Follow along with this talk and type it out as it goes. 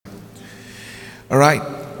All right.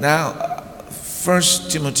 Now, 1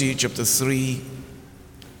 Timothy chapter 3,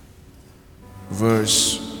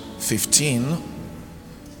 verse 15.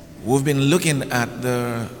 We've been looking at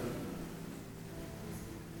the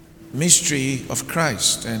mystery of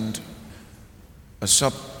Christ, and a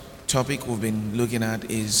subtopic we've been looking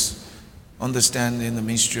at is understanding the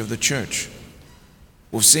mystery of the church.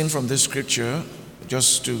 We've seen from this scripture,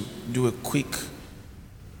 just to do a quick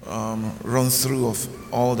run through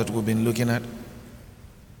of all that we've been looking at.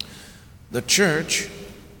 The church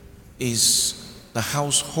is the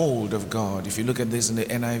household of God. If you look at this in the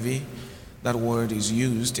NIV, that word is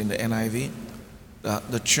used in the NIV.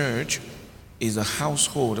 The church is the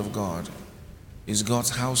household of God. Is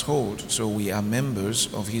God's household. So we are members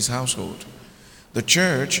of his household. The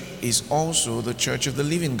church is also the church of the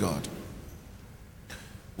living God.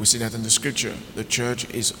 We see that in the scripture. The church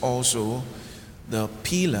is also the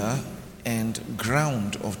pillar and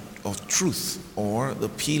ground of truth, or the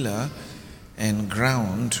pillar and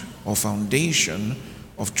ground or foundation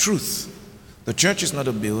of truth. The church is not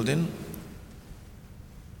a building.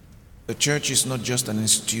 The church is not just an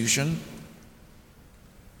institution.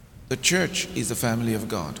 The church is the family of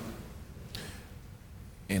God.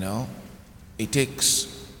 It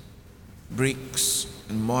takes bricks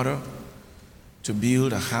and mortar to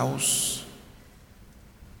build a house.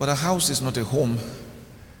 But a house is not a home.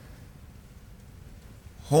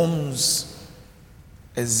 Homes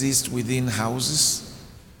exist within houses,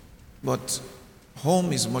 but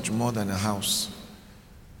home is much more than a house.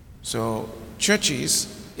 So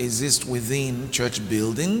churches exist within church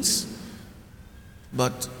buildings,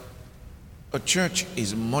 but a church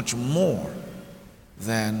is much more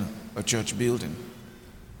than a church building.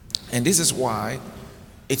 And this is why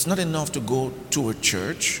it's not enough to go to a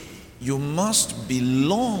church. You must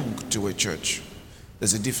belong to a church.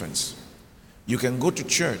 There's a difference. You can go to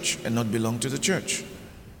church and not belong to the church.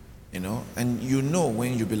 And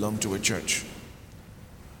when you belong to a church.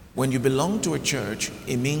 When you belong to a church,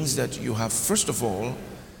 it means that you have, first of all,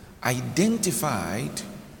 identified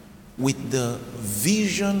with the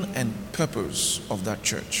vision and purpose of that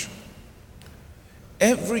church.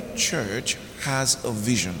 Every church has a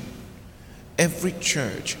vision. Every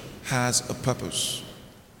church has a purpose.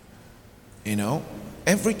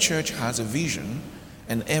 Every church has a vision,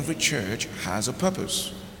 and every church has a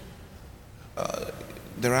purpose.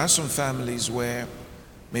 There are some families where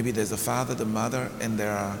maybe there's the father, the mother, and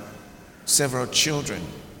there are several children.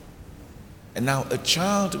 And now a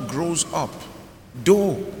child grows up,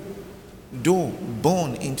 though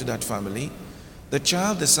born into that family, the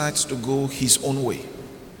child decides to go his own way.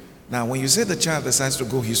 Now, when you say the child decides to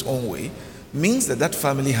go his own way, means that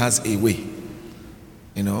family has a way.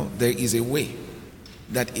 There is a way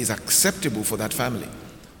that is acceptable for that family.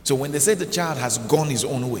 So when they say the child has gone his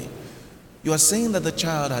own way, you are saying that the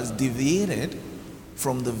child has deviated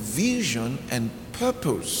from the vision and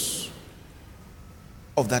purpose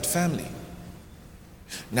of that family.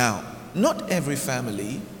 Now, not every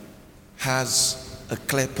family has a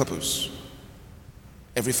clear purpose.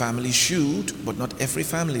 Every family should, but not every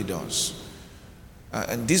family does.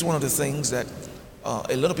 And this is one of the things that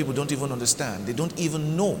a lot of people don't even understand. They don't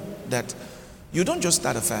even know that you don't just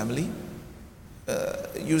start a family.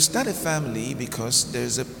 You start a family because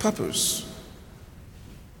there's a purpose.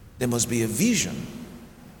 There must be a vision.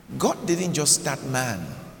 God didn't just start man.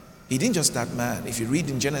 He didn't just start man. If you read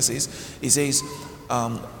in Genesis, it says,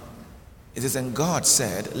 and God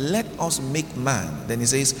said, let us make man. Then he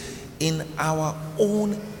says, in our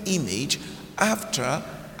own image, after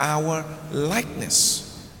our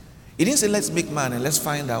likeness. He didn't say, let's make man and let's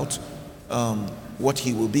find out what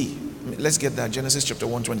he will be. Let's get that. Genesis chapter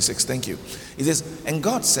 1:26. Thank you. It says, and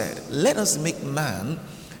God said, let us make man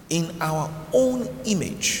in our own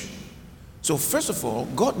image. So first of all,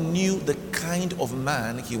 God knew the kind of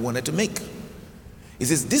man he wanted to make. He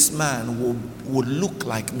says, this man would look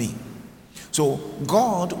like me. So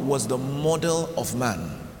God was the model of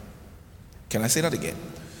man. Can I say that again?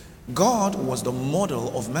 God was the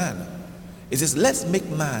model of man. It says, let's make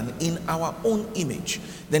man in our own image.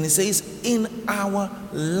 Then it says, in our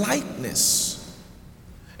likeness.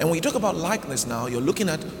 And when you talk about likeness now, you're looking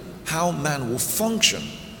at how man will function.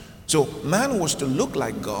 So man was to look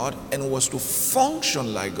like God and was to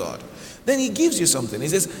function like God. Then he gives you something. He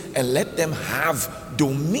says, and let them have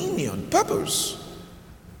dominion, purpose.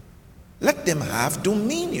 Let them have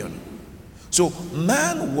dominion. So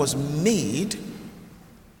man was made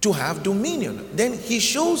to have dominion. Then he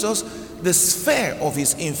shows us the sphere of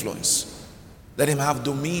his influence. Let him have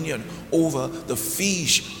dominion over the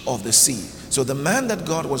fish of the sea. So the man that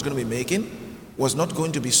God was going to be making was not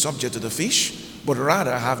going to be subject to the fish, but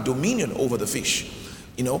rather have dominion over the fish.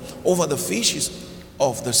 Over the fishes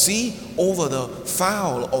of the sea, over the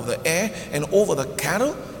fowl of the air, and over the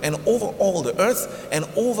cattle, and over all the earth, and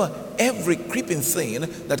over every creeping thing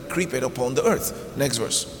that creepeth upon the earth. Next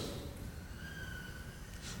verse.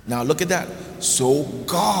 Now look at that. So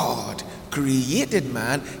God created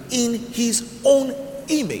man in his own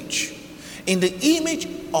image. In the image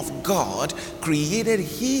of God created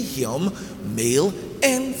he him, male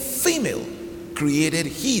and female created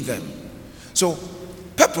he them. So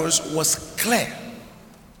purpose was clear.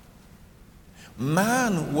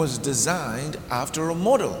 Man was designed after a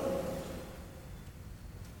model.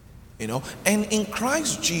 And in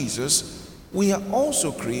Christ Jesus, we are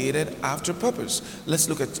also created after purpose. Let's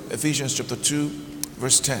look at Ephesians chapter 2,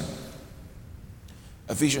 verse 10.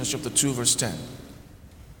 Ephesians chapter 2, verse 10.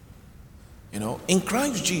 In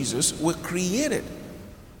Christ Jesus, we're created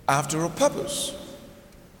after a purpose.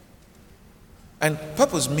 And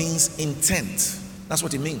purpose means intent. That's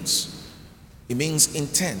what it means. It means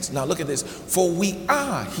intent. Now look at this. For we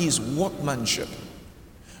are his workmanship.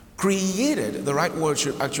 Created, the right word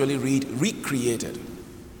should actually read recreated.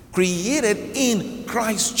 Created in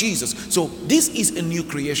Christ Jesus. So this is a new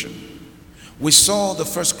creation. We saw the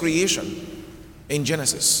first creation in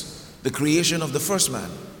Genesis, the creation of the first man.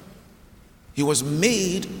 He was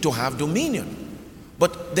made to have dominion.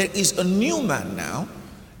 But there is a new man now.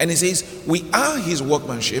 And it says, we are his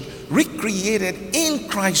workmanship, recreated in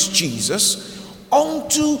Christ Jesus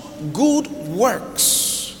unto good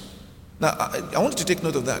works. Now, I want you to take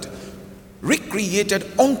note of that.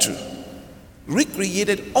 Recreated unto.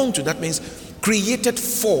 Recreated unto. That means created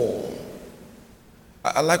for.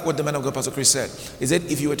 I like what the man of God, Pastor Chris, said. He said,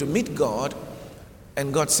 if you were to meet God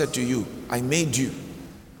and God said to you, I made you,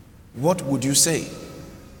 what would you say?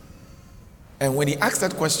 And when he asked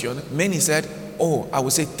that question, many said, oh, I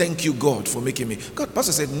would say, thank you, God, for making me. God,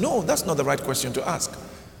 Pastor said, no, that's not the right question to ask.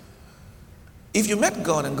 If you met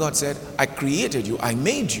God and God said, I created you, I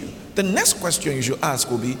made you, the next question you should ask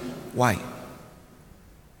will be, why?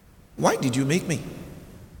 Why did you make me?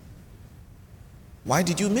 Why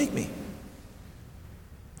did you make me?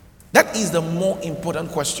 That is the more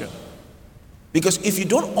important question. Because if you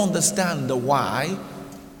don't understand the why,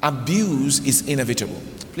 abuse is inevitable.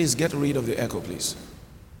 Please get rid of the echo, please.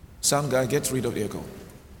 Sound guy, get rid of the echo.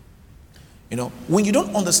 When you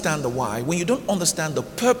don't understand the why, when you don't understand the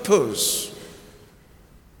purpose,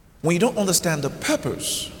 when you don't understand the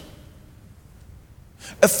purpose,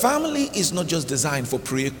 a family is not just designed for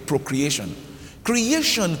procreation.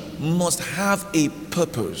 Creation must have a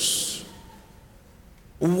purpose.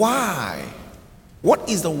 Why? What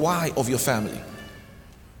is the why of your family?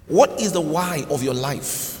 What is the why of your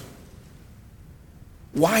life?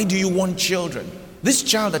 Why do you want children? This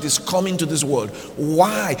child that is coming to this world,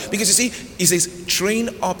 why? Because you see, it says, train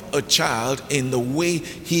up a child in the way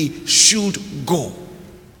he should go.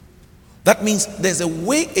 That means there's a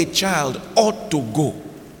way a child ought to go.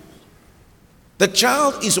 The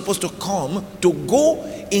child is supposed to come to go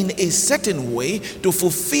in a certain way to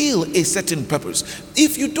fulfill a certain purpose.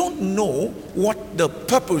 If you don't know what the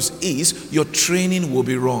purpose is, your training will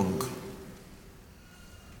be wrong.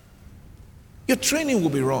 Your training will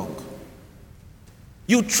be wrong.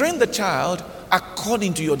 You train the child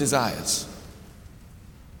according to your desires.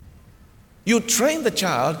 You train the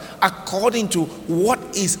child according to what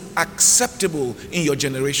is acceptable in your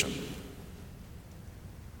generation.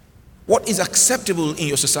 What is acceptable in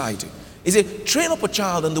your society. Is it train up a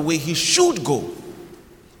child in the way he should go.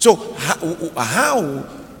 So how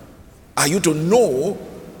are you to know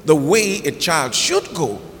the way a child should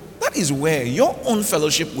go? That is where your own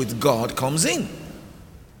fellowship with God comes in.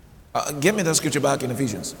 Get me that scripture back in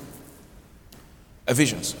Ephesians.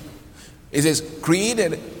 Ephesians. It says,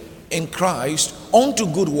 created in Christ unto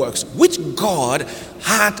good works, which God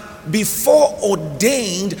had before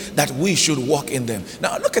ordained that we should walk in them.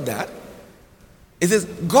 Now look at that. It says,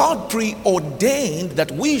 God preordained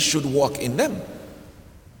that we should walk in them.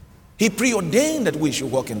 He preordained that we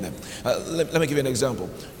should walk in them. Let me give you an example.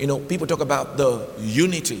 People talk about the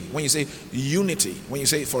unity. When you say unity, when you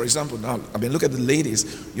say, for example, now, look at the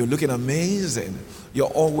ladies. You're looking amazing. You're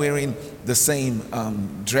all wearing the same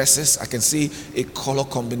dresses. I can see a color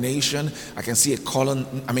combination. I can see a color,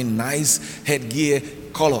 nice headgear,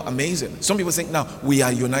 color, amazing. Some people think now we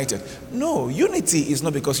are united. No, unity is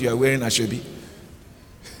not because you are wearing ashebi.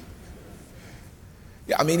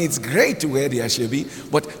 It's great to wear the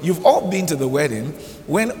ashebi, but you've all been to the wedding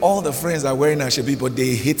when all the friends are wearing ashebi, but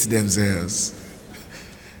they hate themselves.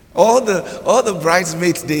 All the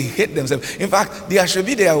bridesmaids, they hate themselves. In fact, the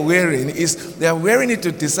ashebi they are wearing it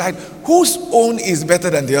to decide whose own is better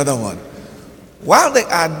than the other one. While they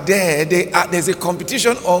are there, there's a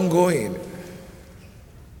competition ongoing.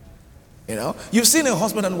 You've seen a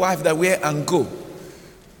husband and wife that wear anko.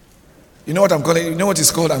 You know what I'm calling it? You know what is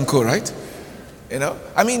called anko, right?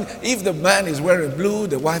 If the man is wearing blue,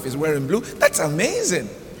 the wife is wearing blue, that's amazing.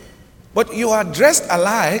 But you are dressed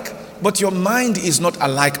alike, but your mind is not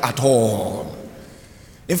alike at all.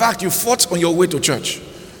 In fact, you fought on your way to church.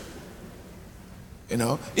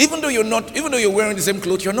 Even though you're wearing the same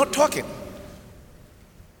clothes, you're not talking.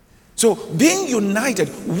 So being united,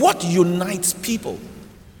 what unites people?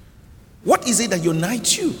 What is it that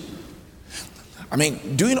unites you?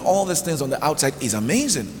 Doing all these things on the outside is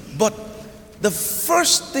amazing, but the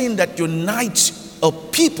first thing that unites a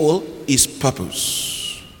people is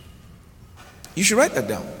purpose. You should write that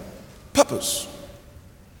down. Purpose.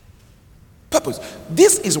 Purpose.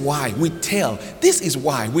 This is why we tell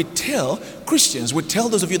Christians, we tell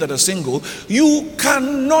those of you that are single, you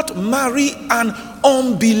cannot marry an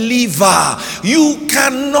unbeliever. You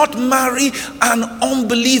cannot marry an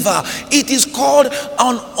unbeliever. It is called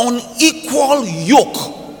an unequal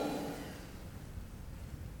yoke.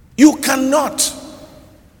 You cannot.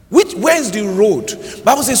 Where's the road?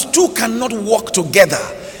 Bible says two cannot walk together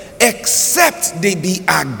except they be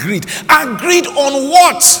agreed. Agreed on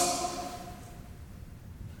what?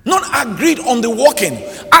 Not agreed on the walking,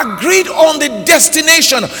 agreed on the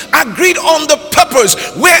destination, agreed on the purpose.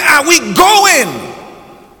 Where are we going?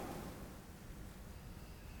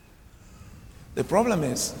 The problem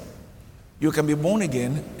is, you can be born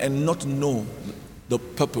again and not know the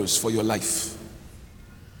purpose for your life.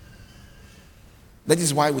 That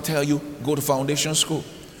is why we tell you, go to foundation school.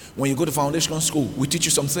 When you go to foundation school, we teach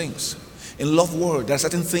you some things. In Love Word, there are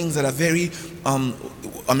certain things that are very,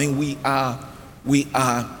 we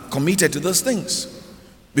are committed to those things.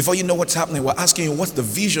 Before you know what's happening, we're asking you, what's the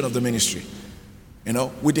vision of the ministry?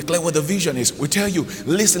 We declare what the vision is. We tell you,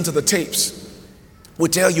 listen to the tapes. We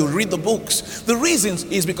tell you, read the books. The reason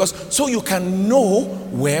is because so you can know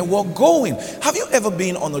where we're going. Have you ever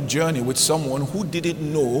been on a journey with someone who didn't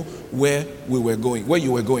know where we were going, where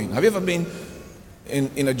you were going? Have you ever been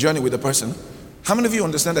in a journey with a person? How many of you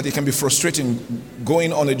understand that it can be frustrating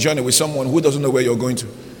going on a journey with someone who doesn't know where you're going to?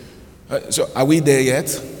 So are we there yet?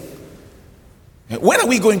 When are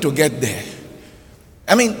we going to get there?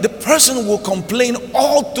 The person will complain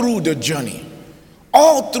all through the journey.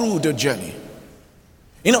 All through the journey.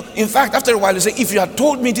 In fact, after a while, they say, if you had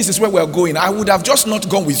told me this is where we are going, I would have just not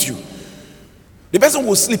gone with you. The person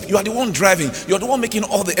will sleep. You are the one driving. You are the one making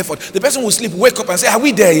all the effort. The person will sleep, wake up and say, are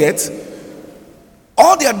we there yet?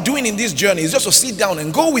 All they are doing in this journey is just to sit down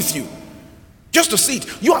and go with you. Just to sit.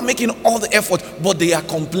 You are making all the effort, but they are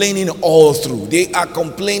complaining all through. They are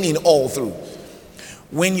complaining all through.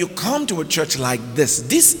 When you come to a church like this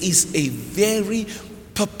is a very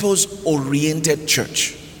purpose-oriented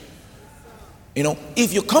church.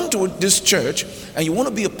 If you come to this church and you want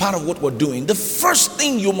to be a part of what we're doing, the first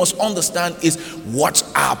thing you must understand is, what's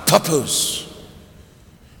our purpose?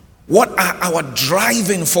 What are our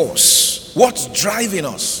driving force? What's driving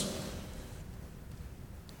us?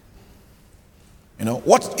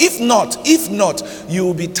 If not, you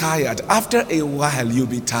will be tired. After a while, you'll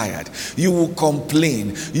be tired. You will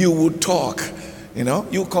complain. You will talk.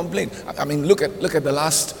 You complain. Look at the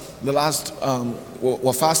last.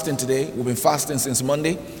 We're fasting today. We've been fasting since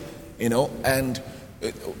Monday. And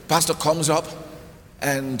pastor comes up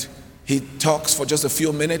and he talks for just a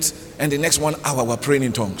few minutes, and the next 1 hour we're praying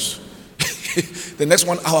in tongues. The next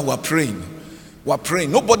 1 hour we're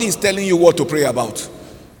praying. Nobody is telling you what to pray about.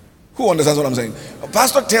 Who understands what I'm saying? A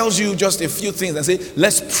pastor tells you just a few things and say,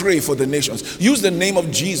 let's pray for the nations. Use the name of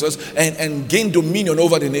Jesus and gain dominion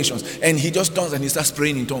over the nations. And he just turns and he starts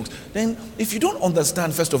praying in tongues. Then if you don't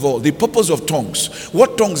understand, first of all, the purpose of tongues,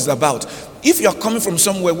 what tongues is about, if you're coming from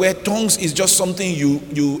somewhere where tongues is just something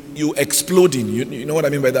you exploding, you know what I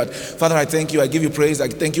mean by that? Father, I thank you, I give you praise, I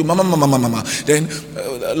thank you, mama. Then,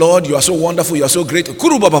 Lord, you are so wonderful, you are so great.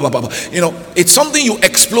 It's something you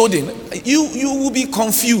exploding. You will be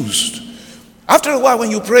confused. After a while, when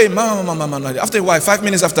you pray, mama, after a while, 5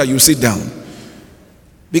 minutes after, you sit down.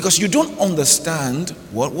 Because you don't understand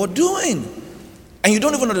what we're doing. And you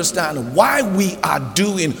don't even understand why we are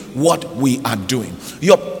doing what we are doing.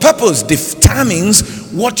 Your purpose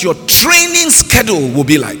determines what your training schedule will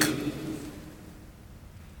be like.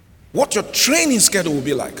 What your training schedule will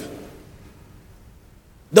be like.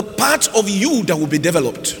 The parts of you that will be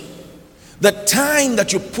developed. The time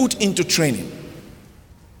that you put into training.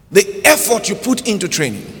 The effort you put into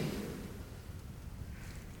training.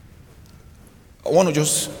 I want to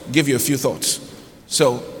just give you a few thoughts.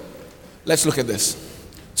 So, let's look at this.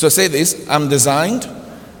 So say this: I'm designed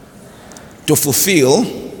to fulfill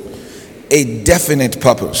a definite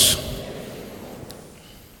purpose.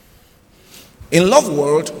 In Love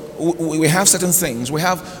World, we have certain things. We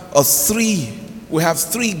have three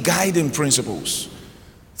guiding principles.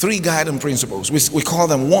 Three guiding principles. We call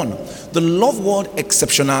them: one, the Love World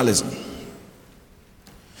exceptionalism.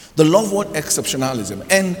 The Love World exceptionalism.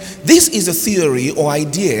 And this is a theory or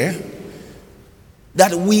idea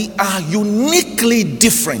that we are uniquely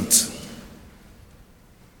different.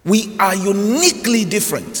 We are uniquely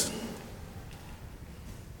different.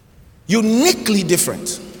 Uniquely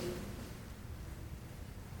different.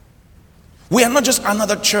 We are not just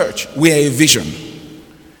another church, we are a vision.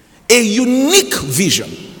 A unique vision.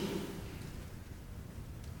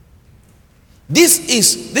 This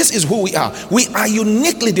is who we are. We are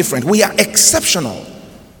uniquely different. We are exceptional.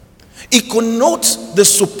 It connotes the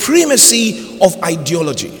supremacy of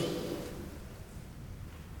ideology.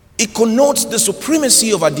 It connotes the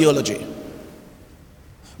supremacy of ideology.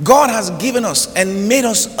 God has given us and made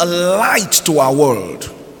us a light to our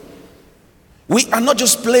world. We are not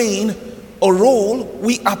just playing a role,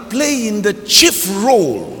 we are playing the chief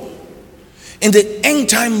role in the end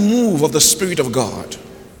time move of the Spirit of God.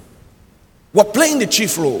 We're playing the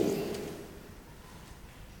chief role.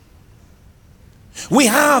 We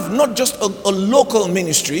have not just a local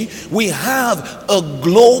ministry, we have a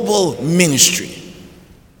global ministry.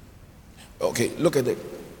 Okay, look at it.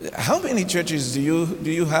 How many churches do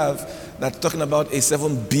you have that talking about a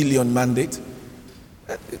 7 billion mandate?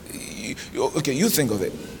 Okay, you think of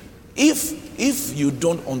it. If you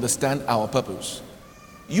don't understand our purpose,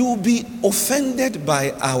 you will be offended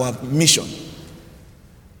by our mission.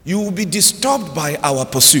 You will be disturbed by our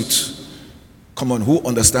pursuit. Come on, who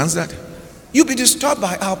understands that? You'll be disturbed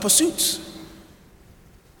by our pursuits.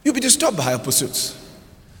 You'll be disturbed by our pursuits.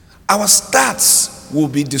 Our stats will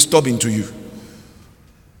be disturbing to you.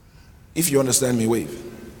 If you understand me, wave.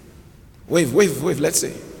 Wave, let's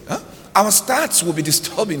say. Huh? Our stats will be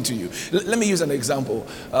disturbing to you. Let me use an example.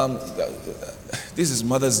 This is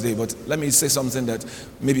Mother's Day, but let me say something that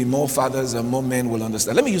maybe more fathers and more men will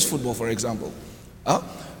understand. Let me use football, for example.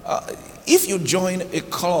 If you join a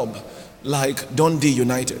club like Dundee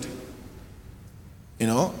United,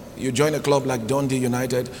 you join a club like Dundee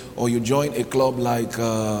United, or you join a club like,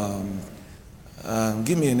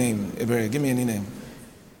 give me a name, Ebere, give me any name.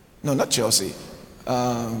 No, not Chelsea.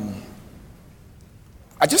 I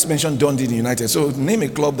just mentioned Dundee United, so name a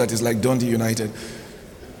club that is like Dundee United.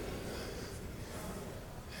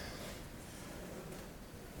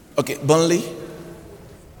 Okay, Burnley.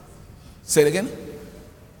 Say it again.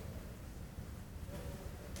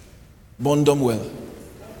 Bondomwell.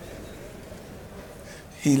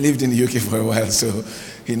 He lived in the UK for a while, so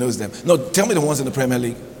he knows them. No, tell me the ones in the Premier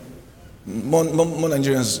League. More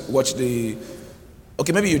Nigerians watch the...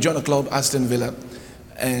 Okay, maybe you join a club, Aston Villa,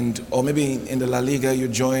 or maybe in the La Liga you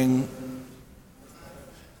join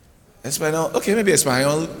Espanyol. Okay, maybe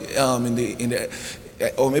Espanyol.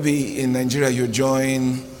 Or maybe in Nigeria you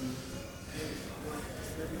join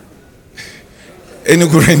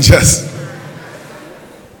Enugu Rangers.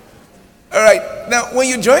 All right. Now, when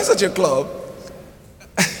you join such a club,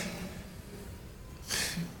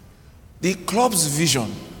 the club's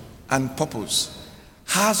vision and purpose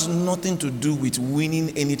has nothing to do with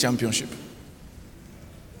winning any championship.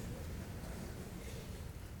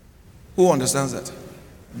 Who understands that?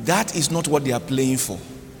 That is not what they are playing for.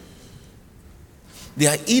 They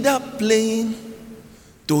are either playing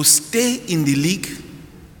to stay in the league,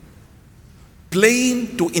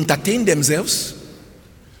 playing to entertain themselves,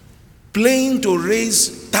 playing to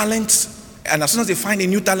raise talent, and as soon as they find a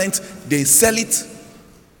new talent, they sell it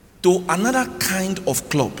to another kind of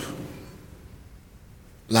club.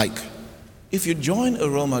 Like, if you join a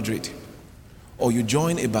Real Madrid, or you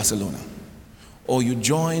join a Barcelona, or you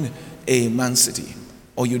join a Man City,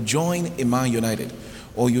 or you join a Man United,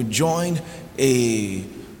 or you join a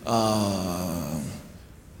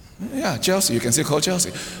Chelsea, you can say call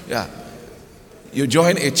Chelsea. Yeah. You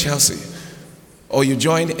join a Chelsea, or you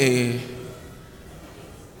join a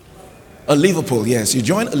Liverpool. Yes, you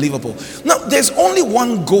join a Liverpool. Now, there's only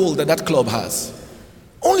one goal that club has.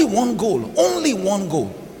 Only one goal. Only one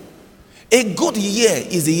goal. A good year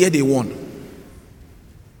is the year they won.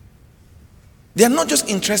 They are not just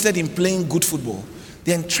interested in playing good football.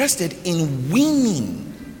 They are interested in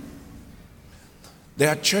winning. There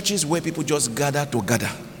are churches where people just gather to gather.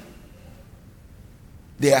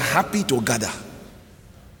 They are happy to gather.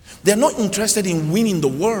 They are not interested in winning the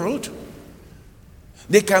world.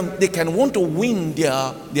 They can want to win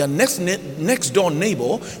their next door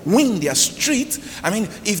neighbor, win their street. I mean,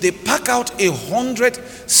 if they pack out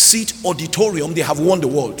 100-seat auditorium, they have won the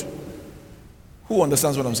world. Who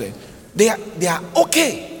understands what I'm saying? They are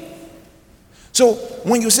okay. So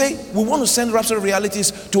when you say we want to send Rapture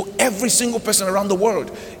Realities to every single person around the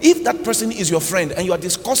world, if that person is your friend and you are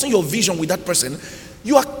discussing your vision with that person,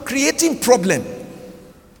 you are creating problem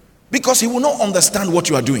because he will not understand what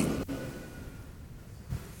you are doing.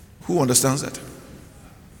 Who understands that?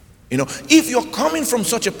 If you're coming from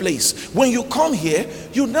such a place, when you come here,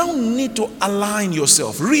 you now need to align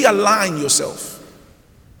yourself, realign yourself,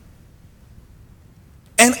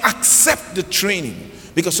 and accept the training.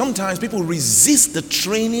 Because sometimes people resist the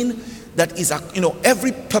training that is,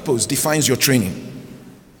 every purpose defines your training.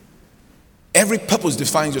 Every purpose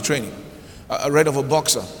defines your training. I read of a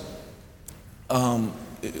boxer.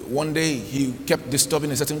 One day he kept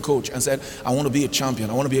disturbing a certain coach and said, I want to be a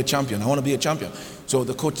champion, I want to be a champion, I want to be a champion. So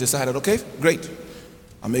the coach decided, okay, great,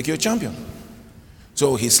 I'll make you a champion.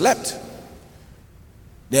 So he slept.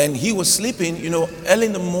 Then he was sleeping, early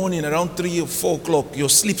in the morning, around 3 or 4 o'clock, your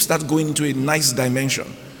sleep starts going into a nice dimension.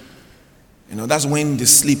 That's when the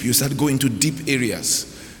sleep, you start going to deep areas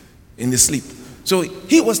in the sleep. So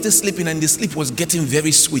he was still sleeping and the sleep was getting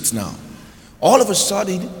very sweet now. All of a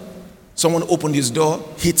sudden, someone opened his door,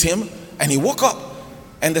 hit him, and he woke up.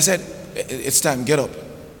 And they said, it's time, get up.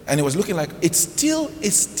 And he was looking like, it's still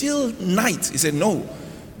night. He said, no,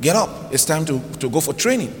 get up. It's time to go for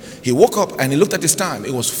training. He woke up and he looked at his time.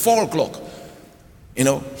 It was 4 o'clock.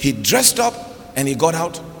 He dressed up and he got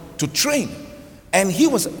out to train. And he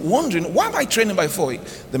was wondering, why am I training by 4?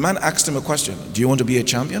 The man asked him a question. Do you want to be a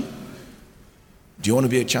champion? Do you want to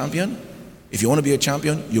be a champion? If you want to be a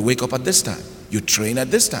champion, you wake up at this time. You train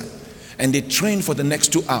at this time. And they trained for the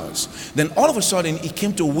next 2 hours. Then all of a sudden, it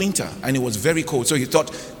came to winter and it was very cold. So he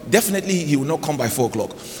thought, definitely he will not come by 4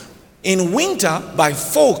 o'clock. In winter, by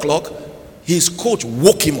 4 o'clock, his coach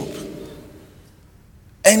woke him up.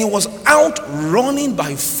 And he was out running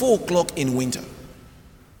by 4 o'clock in winter.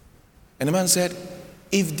 And the man said,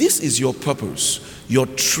 if this is your purpose, your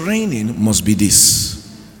training must be this.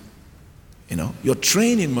 Your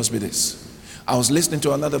training must be this. I was listening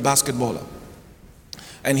to another basketballer.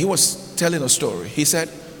 And he was telling a story. He said,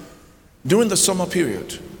 during the summer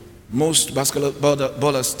period, most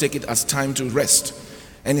basketballers take it as time to rest.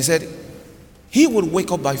 And he said, he would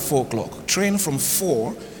wake up by 4 o'clock, train from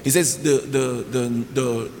 4. He says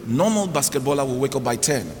the normal basketballer will wake up by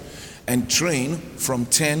 10 and train from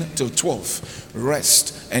 10 till 12,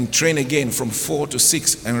 rest, and train again from 4 to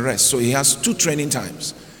 6 and rest. So he has 2 training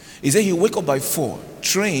times. He said he wake up by 4,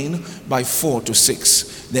 train by 4 to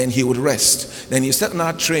 6, then he would rest. Then he started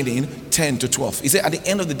now training 10 to 12. He said at the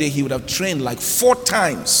end of the day, he would have trained like 4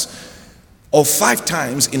 times or 5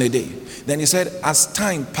 times in a day. Then he said as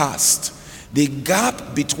time passed, the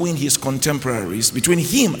gap between his contemporaries, between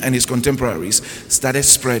him and his contemporaries started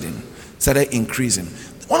spreading, started increasing.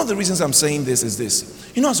 One of the reasons I'm saying this is this.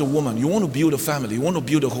 As a woman, you want to build a family, you want to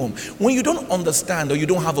build a home. When you don't understand or you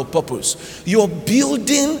don't have a purpose, your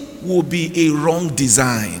building will be a wrong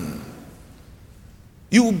design.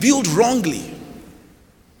 You will build wrongly.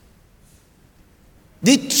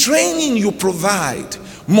 The training you provide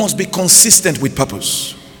must be consistent with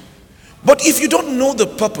purpose. But if you don't know the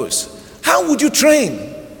purpose, how would you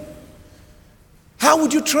train? How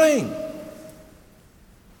would you train?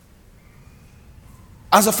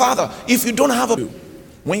 As a father, if you don't have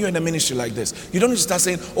when you're in a ministry like this, you don't need to start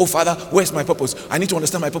saying, oh Father, where's my purpose? I need to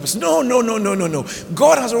understand my purpose. No.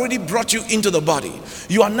 God has already brought you into the body.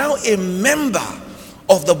 You are now a member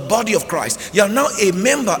of the body of Christ. You are now a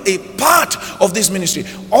member, a part of this ministry.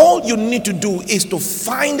 All you need to do is to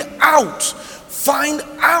find out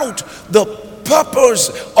the purpose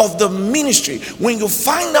of the ministry. When you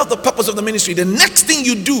find out the purpose of the ministry, the next thing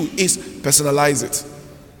you do is personalize it.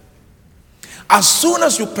 As soon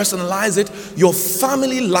as you personalize it, your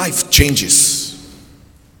family life changes.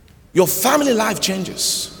 Your family life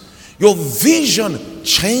changes. Your vision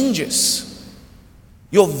changes.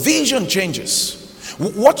 Your vision changes.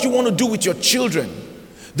 What you want to do with your children,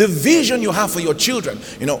 the vision you have for your children.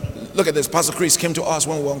 Look at this. Pastor Chris came to us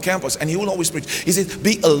when we were on campus and he will always preach. He said,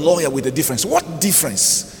 be a lawyer with a difference. What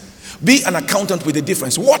difference? Be an accountant with a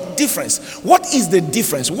difference. What difference? What is the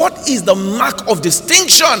difference? What is the mark of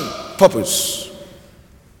distinction? Purpose.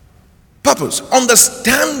 Purpose.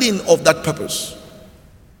 Understanding of that purpose.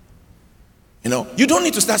 You don't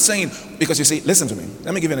need to start saying, because you see, listen to me.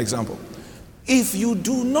 Let me give you an example. If you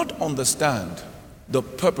do not understand the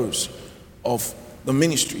purpose of the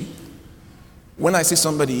ministry, when I see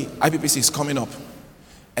somebody, IPPC is coming up,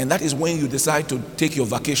 and that is when you decide to take your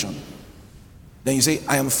vacation, then you say,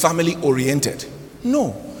 I am family oriented.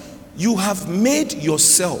 No, you have made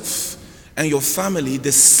yourself and your family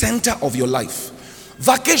the center of your life.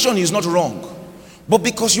 Vacation is not wrong. But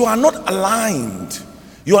because you are not aligned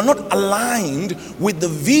with the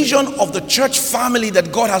vision of the church family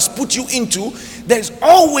that God has put you into, there's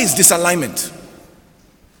always disalignment.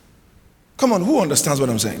 Come on, who understands what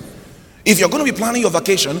I'm saying? If you're going to be planning your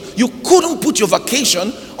vacation, you couldn't put your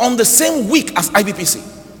vacation on the same week as IBPC.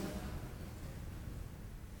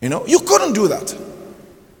 You couldn't do that.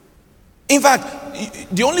 In fact,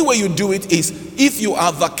 the only way you do it is if you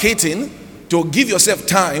are vacating to give yourself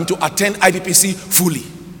time to attend IBPC fully.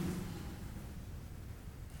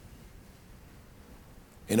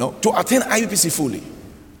 To attend IBPC fully.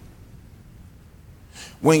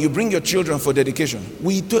 When you bring your children for dedication,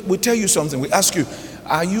 we tell you something. We ask you,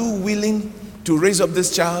 are you willing to raise up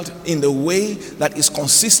this child in the way that is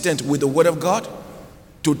consistent with the word of God?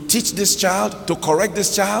 To teach this child, to correct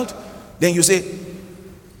this child? Then you say,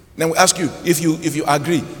 then we ask you, if you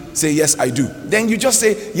agree, say yes I do. Then you just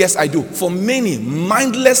say yes I do. For many,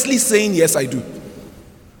 mindlessly saying yes I do.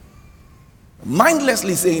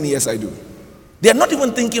 Mindlessly saying yes I do. They are not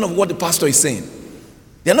even thinking of what the pastor is saying.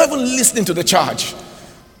 They are not even listening to the charge.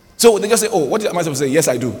 So they just say, oh, what am I supposed to say? Yes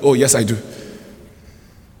I do. Oh, yes I do.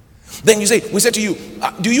 Then we say to you,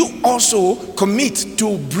 do you also commit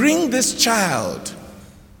to bring this child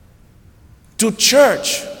to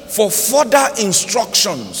church for further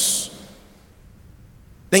instructions?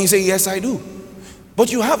 Then you say, yes, I do.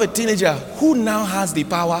 But you have a teenager who now has the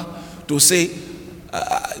power to say,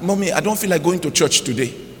 Mommy, I don't feel like going to church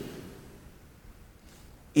today.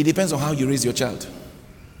 It depends on how you raise your child.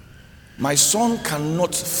 My son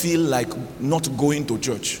cannot feel like not going to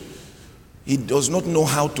church. He does not know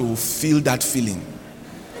how to feel that feeling.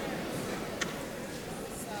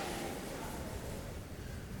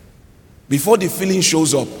 Before the feeling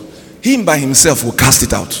shows up, him by himself will cast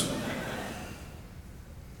it out.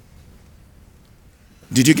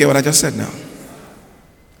 Did you get what I just said now?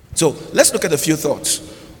 So let's look at a few thoughts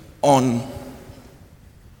on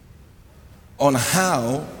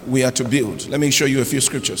how we are to build. Let me show you a few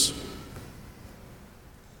scriptures.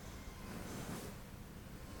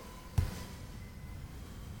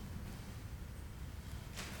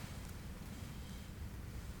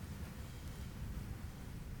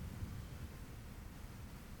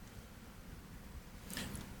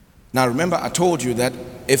 Now remember, I told you that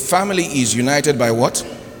a family is united by what?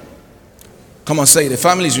 Come on, say it. A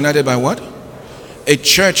family is united by what? A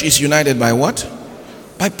church is united by what?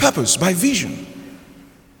 By purpose, by vision.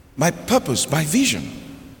 By purpose, by vision.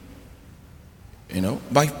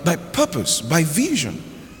 By purpose, by vision.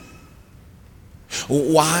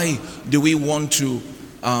 Why do we want to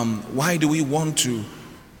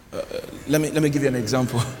let me give you an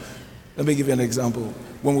example. Let me give you an example.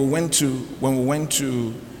 When we went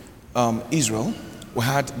to Israel, we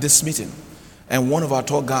had this meeting, and one of our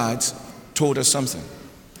tour guides told us something.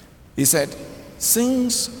 He said,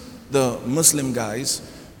 since the Muslim guys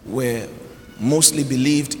were mostly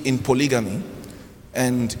believed in polygamy,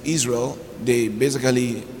 and Israel, they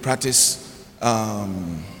basically practice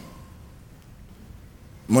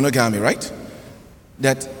monogamy, right?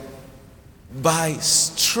 That by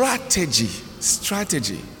strategy,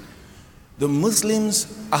 the Muslims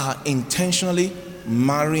are intentionally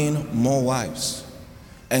marrying more wives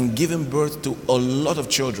and giving birth to a lot of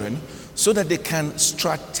children so that they can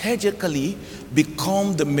strategically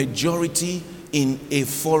become the majority in a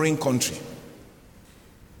foreign country.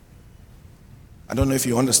 I don't know if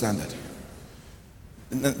you understand that.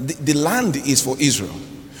 The land is for Israel,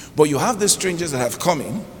 but you have these strangers that have come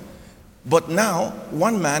in, but now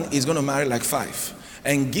one man is going to marry like 5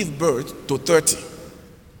 and give birth to 30.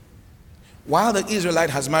 While the Israelite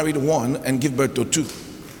has married 1 and give birth to 2.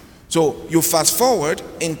 So you fast forward,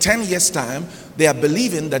 in 10 years time, they are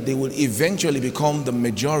believing that they will eventually become the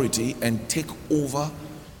majority and take over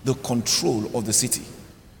the control of the city.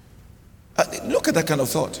 Look at that kind of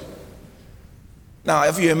thought. Now,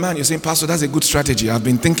 if you're a man, you're saying, Pastor, that's a good strategy. I've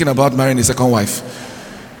been thinking about marrying a second wife.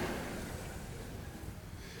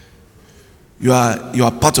 You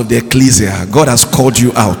are part of the ecclesia. God has called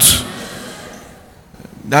you out.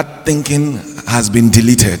 That thinking has been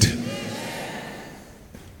deleted.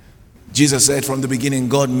 Jesus said from the beginning,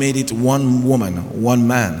 God made it one woman, one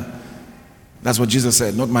man. That's what Jesus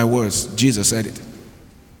said, not my words. Jesus said it.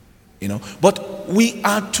 But we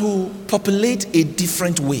are to populate a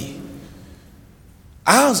different way.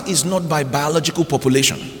 Ours is not by biological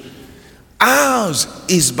population. Ours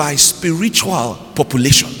is by spiritual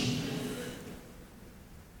population.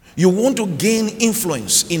 You want to gain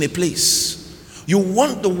influence in a place. You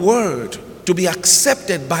want the word to be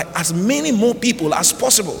accepted by as many more people as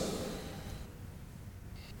possible.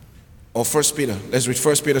 Or 1 Peter, let's read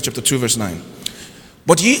 1 Peter chapter 2 verse 9.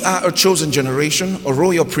 But ye are a chosen generation, a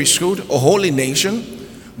royal priesthood, a holy nation,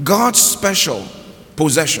 God's special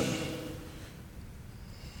possession.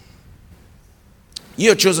 Ye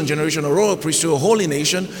are a chosen generation, a royal priesthood, a holy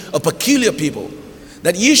nation, a peculiar people,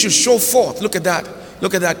 that ye should show forth. Look at that.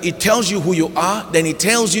 Look at that. It tells you who you are, then it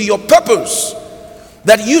tells you your purpose.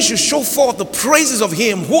 That you should show forth the praises of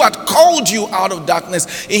him who had called you out of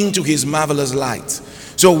darkness into his marvelous light.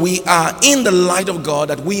 So we are in the light of God,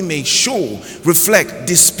 that we may show, reflect,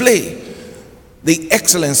 display the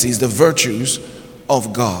excellencies, the virtues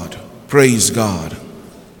of God. Praise God.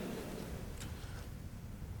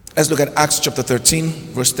 Let's look at Acts chapter 13,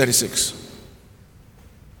 verse 36.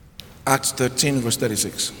 Acts 13, verse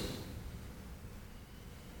 36.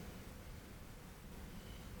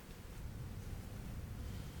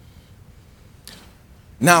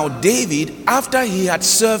 Now David, after he had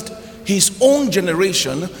served his own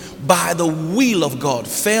generation by the will of God,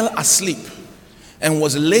 fell asleep and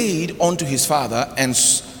was laid unto his father and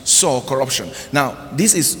saw corruption. Now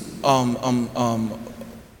this is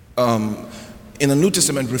in the New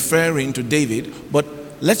Testament referring to David, but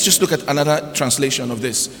let's just look at another translation of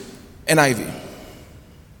this, NIV.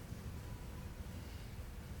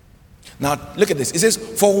 Now look at this. It says,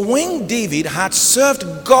 for when David had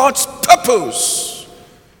served God's purpose,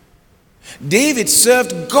 David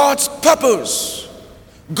served God's purpose,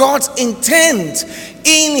 God's intent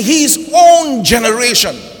in his own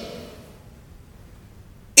generation.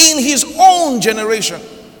 In his own generation.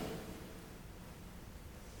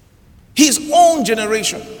 His own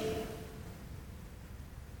generation.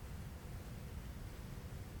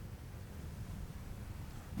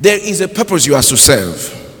 There is a purpose you are to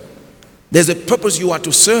serve. There's a purpose you are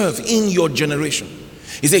to serve in your generation.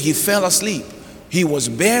 He said he fell asleep. He was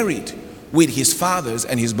buried with his fathers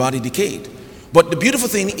and his body decayed. But the beautiful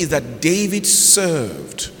thing is that David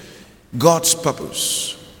served God's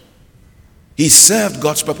purpose. He served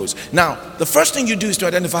God's purpose. Now, the first thing you do is to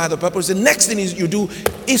identify the purpose. The next thing you do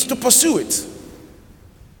is to pursue it.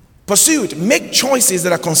 Pursue it. Make choices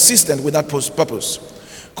that are consistent with that purpose.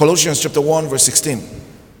 Colossians chapter 1, verse 16.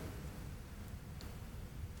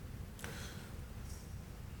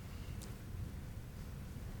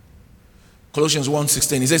 Colossians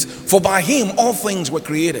 1:16, he says, for by him all things were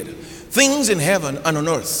created, things in heaven and on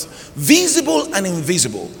earth, visible and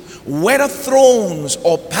invisible, whether thrones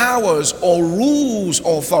or powers or rules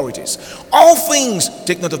or authorities. All things,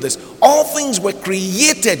 take note of this, all things were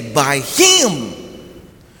created by him.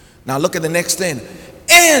 Now look at the next thing,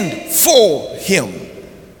 and for him.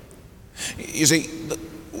 You see,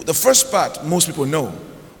 the first part most people know,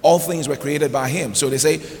 all things were created by him. So they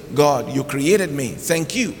say, God, you created me,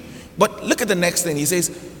 thank you. But look at the next thing. He says,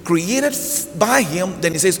 created by him.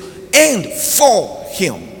 Then he says, and for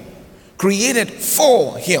him. Created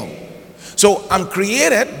for him. So I'm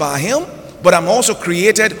created by him, but I'm also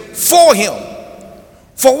created for him.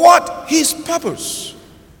 For what? His purpose.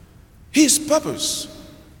 His purpose.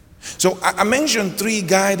 So I mentioned 3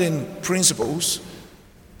 guiding principles,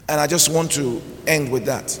 and I just want to end with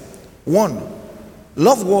that. 1,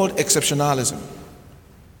 love world exceptionalism.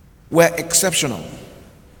 We're exceptional.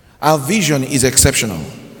 Our vision is exceptional.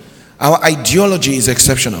 Our ideology is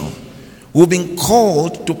exceptional. We've been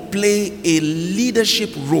called to play a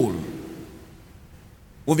leadership role.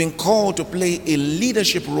 We've been called to play a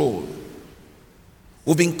leadership role.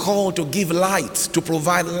 We've been called to give light, to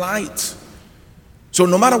provide light. So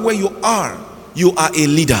no matter where you are a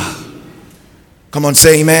leader. Come on,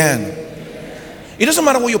 say amen. It doesn't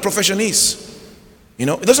matter what your profession is. You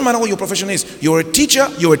know, it doesn't matter what your profession is. You're a teacher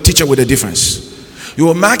with a difference.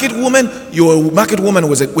 You're a market woman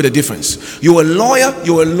with a difference. You're a lawyer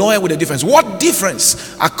with a difference. What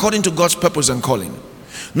difference according to God's purpose and calling?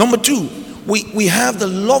 Number 2, we have the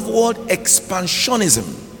love word expansionism.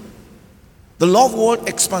 The love word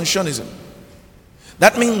expansionism.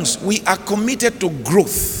 That means we are committed to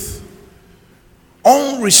growth.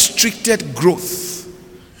 Unrestricted growth.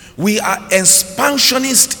 We are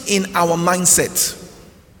expansionist in our mindset.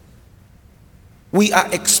 We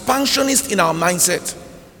are expansionist in our mindset.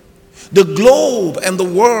 The globe and the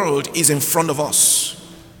world is in front of us.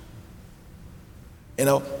 You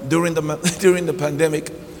know, during the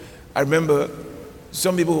pandemic, I remember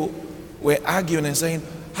some people were arguing and saying,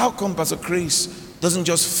 how come Pastor Chris doesn't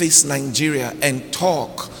just face Nigeria and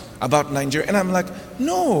talk about Nigeria? And I'm like,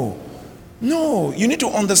 no, you need to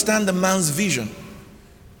understand the man's vision.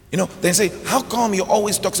 You know, they say, how come he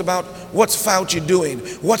always talks about what's Fauci doing?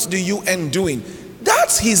 What's the UN doing?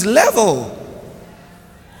 That's his level.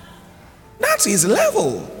 That's his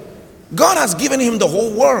level. God has given him the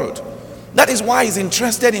whole world. That is why he's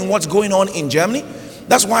interested in what's going on in Germany.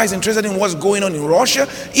 That's why he's interested in what's going on in Russia.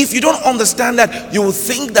 If you don't understand that, you will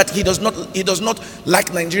think that he does not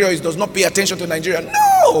like Nigeria, he does not pay attention to Nigeria.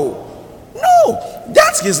 No,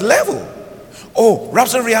 that's his level. Oh,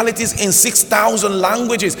 rapture realities in 6,000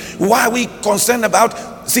 languages. Why are we concerned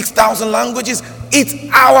about 6,000 languages? It's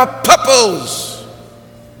our purpose.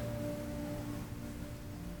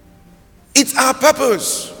 It's our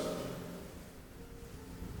purpose.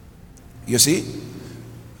 You see,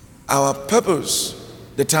 our purpose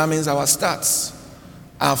determines our stats,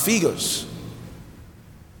 our figures.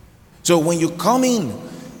 So when you come in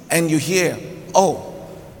and you hear, oh,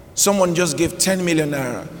 someone just gave 10 million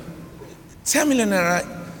naira. 10 million naira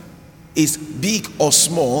is big or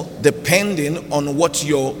small depending on what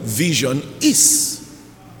your vision is.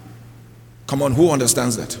 Come on, who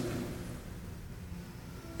understands that?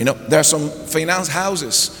 You know, there are some finance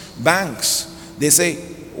houses, banks, they say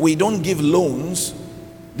we don't give loans.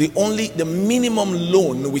 The minimum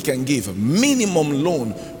loan we can give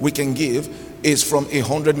is from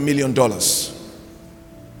 $100 million.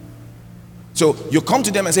 So you come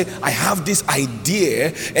to them and say, I have this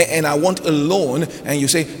idea and I want a loan. And you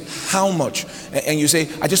say, how much? And you say,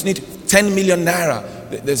 I just need 10 million naira.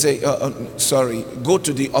 They say, sorry, go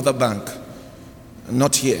to the other bank.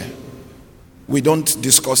 Not here. We don't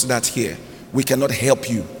discuss that here. We cannot help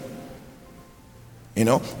you. You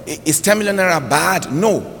know, is 10 million naira bad?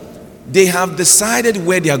 No. They have decided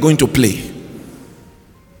where they are going to play.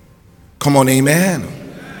 Come on, amen.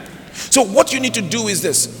 So what you need to do is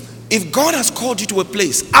this. If God has called you to a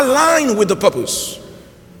place, align with the purpose.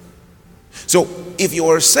 So if you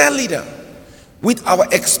are a cell leader with our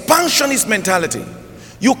expansionist mentality,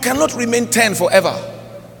 you cannot remain 10 forever.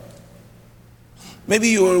 Maybe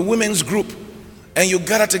you're a women's group and you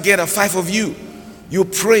gather together, 5 of you, you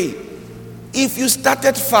pray. If you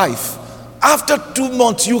started 5, after 2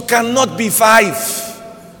 months you cannot be 5.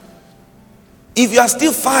 If you are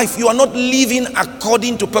still 5, you are not living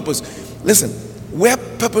according to purpose. Listen, where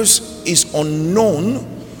purpose is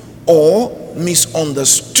unknown or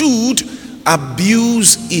misunderstood,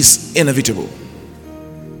 abuse is inevitable.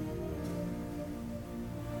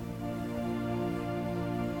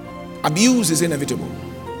 Abuse is inevitable.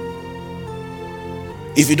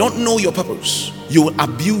 If you don't know your purpose, you will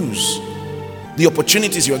abuse the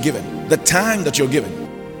opportunities you're given, the time that you're given.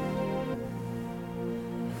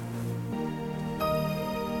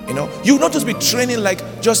 You know, you will not just be training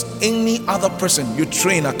like just any other person. You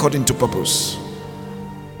train according to purpose.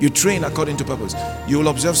 You train according to purpose. You will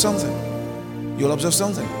observe something. You will observe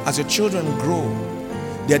something. As your children grow,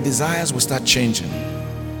 their desires will start changing.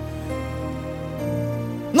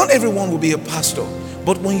 Not everyone will be a pastor,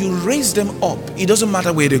 but when you raise them up, it doesn't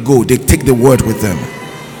matter where they go, they take the word with them.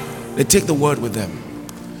 They take the word with them.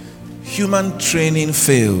 Human training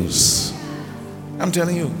fails. I'm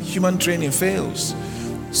telling you, human training fails.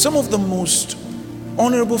 Some of the most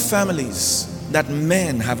honorable families that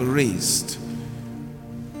men have raised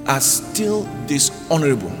are still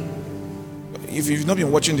dishonorable. If you've not been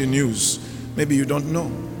watching the news, maybe you don't know.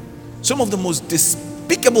 Some of the most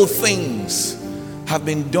despicable things have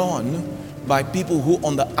been done by people who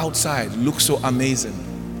on the outside look so amazing.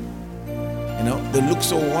 You know, they look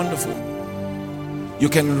so wonderful. You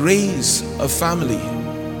can raise a family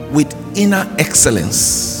with inner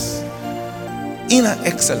excellence. Inner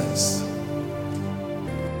excellence.